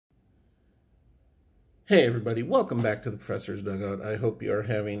Hey everybody, welcome back to the Professor's Dugout. I hope you are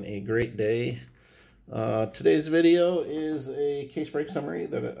having a great day. Today's video is a case break summary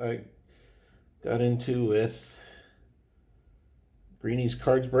that I got into with Greenies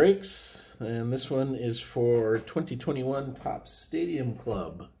Cards Breaks, and this one is for 2021 Topps Stadium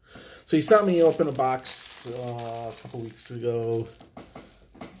Club. So you saw me open a box a couple weeks ago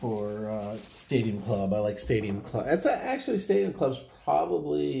for Stadium Club. I like Stadium Club. It's actually Stadium Club's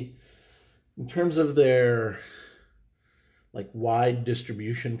probably, in terms of their like wide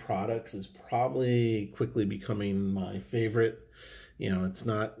distribution products, is probably quickly becoming my favorite. You know, it's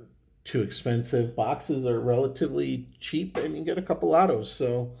not too expensive. Boxes are relatively cheap and you get a couple autos.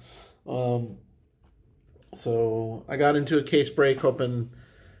 So I got into a case break hoping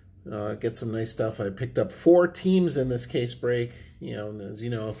get some nice stuff. I picked up 4 teams in this case break. You know, and as you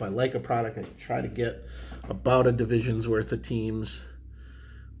know, if I like a product, I try to get about a division's worth of teams.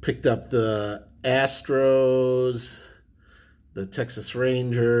 Picked up the Astros, the Texas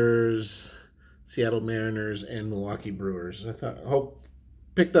Rangers, Seattle Mariners, and Milwaukee Brewers.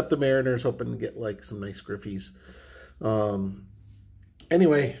 Picked up the Mariners, hoping to get like some nice Griffies.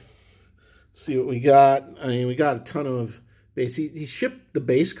 Anyway, let's see what we got. I mean, we got a ton of base. He shipped the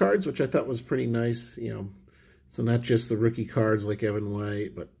base cards, which I thought was pretty nice. You know, so not just the rookie cards like Evan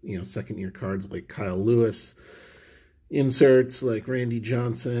White, but you know, second-year cards like Kyle Lewis. Inserts like Randy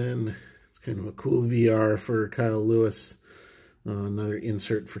Johnson. It's kind of a cool VR for Kyle Lewis. Another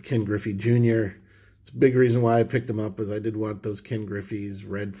insert for Ken Griffey Jr. It's a big reason why I picked him up, is I did want those Ken Griffeys,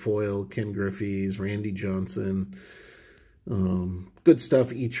 red foil Ken Griffeys, Randy Johnson. Good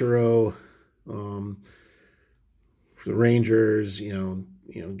stuff, Ichiro. For the Rangers, you know,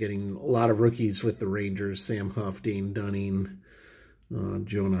 getting a lot of rookies with the Rangers: Sam Huff, Dane Dunning,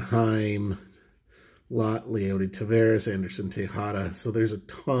 Jonah Heim, Leody Taveras, Anderson Tejada. So there's a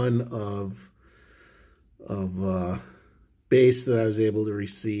ton of base that I was able to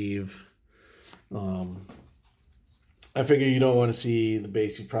receive. I figure you don't want to see the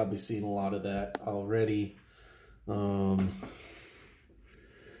base. You've probably seen a lot of that already. You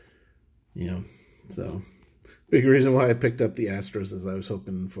know, so big reason why I picked up the Astros is I was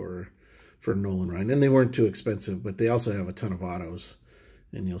hoping for Nolan Ryan, and they weren't too expensive, but they also have a ton of autos,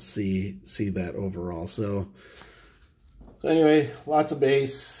 and you'll see that overall. So anyway, lots of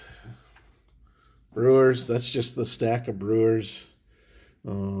base. Brewers, that's just the stack of Brewers.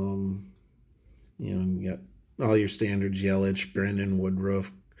 You know, you got all your standards: Yelich, Brandon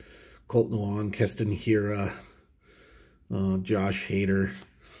Woodruff, Colton Wong, Keston Hiura, Josh Hader,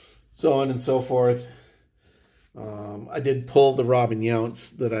 so on and so forth. I did pull the Robin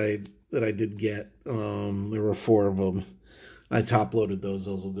Younts that I did get. There were 4 of them. I top loaded those.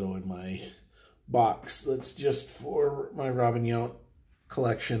 Those will go in my box. That's just for my Robin Yount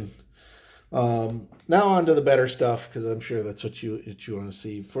collection. Now on to the better stuff, because I'm sure that's what you want to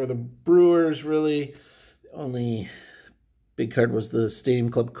see. For the Brewers, really, the only big card was the Stadium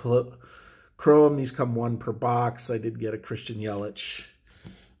Club Chrome. These come 1 per box. I did get a Christian Yelich.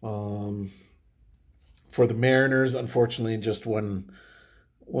 For the Mariners, unfortunately, just one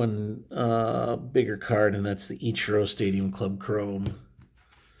bigger card, and that's the Ichiro Stadium Club Chrome.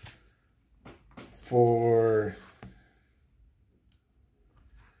 For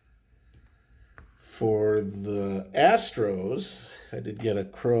the Astros, I did get a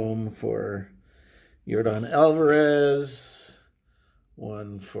Chrome for Yordan Alvarez,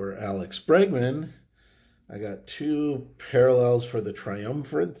 1 for Alex Bregman. I got 2 parallels for the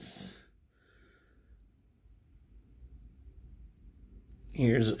Triumphants.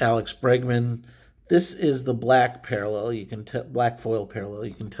 Here's Alex Bregman. This is the black parallel. You can tell, black foil parallel.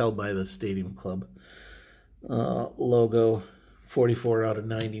 You can tell by the Stadium Club logo. 44 out of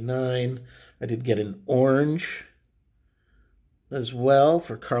 99. I did get an orange as well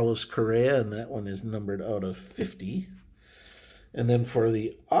for Carlos Correa, and that one is numbered out of 50. And then for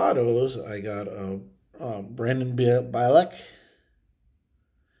the autos, I got a Brandon Bielak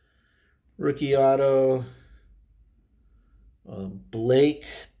rookie auto. Blake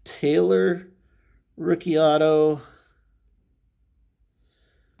Taylor rookie auto.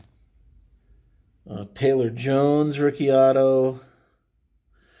 Taylor Jones rookie auto.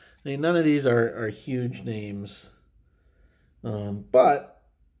 I mean, none of these are huge names, but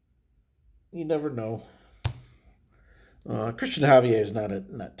you never know. Christian Javier is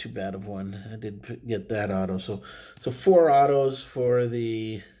not too bad of one. I did get that auto. So 4 autos for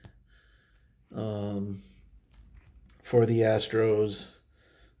the Astros.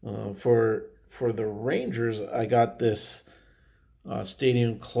 For the Rangers, I got this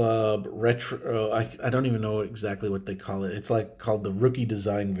Stadium Club Retro. I don't even know exactly what they call it. It's like called the Rookie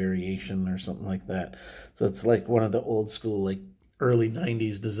Design Variation or something like that. So it's like one of the old school, like early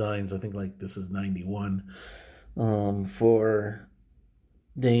 90s designs. I think like this is 91 for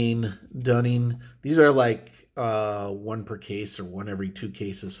Dane Dunning. These are like one per case or one every 2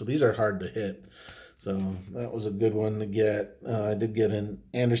 cases. So these are hard to hit. So that was a good one to get. I did get an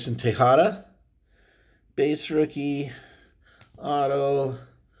Anderson Tejada base rookie auto,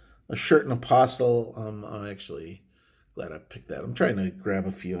 a Shirt and Apostle. I'm actually glad I picked that. I'm trying to grab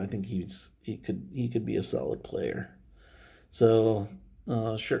a few. I think he could be a solid player. So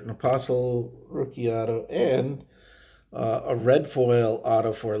Shirt and Apostle rookie auto, and a red foil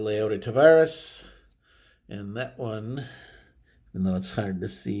auto for Leota Tavares, and that one, even though it's hard to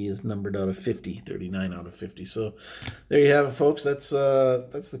see, is numbered out of 50, 39 out of 50. So there you have it, folks. That's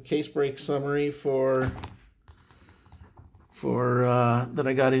the case break summary for that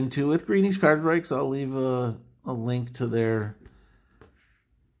I got into with Greenies Card Breaks. I'll leave a link to their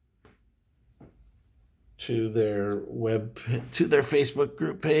Facebook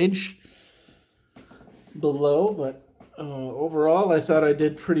group page below. But overall, I thought I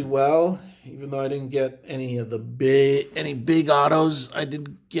did pretty well, even though I didn't get any big autos. I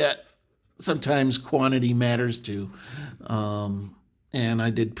did get, sometimes quantity matters too, and I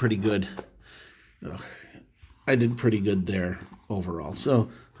did pretty good. I did pretty good there overall.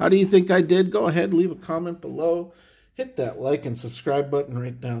 So how do you think I did? Go ahead, leave a comment below. Hit that like and subscribe button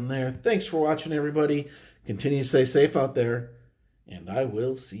right down there. Thanks for watching, everybody. Continue to stay safe out there, and I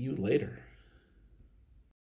will see you later.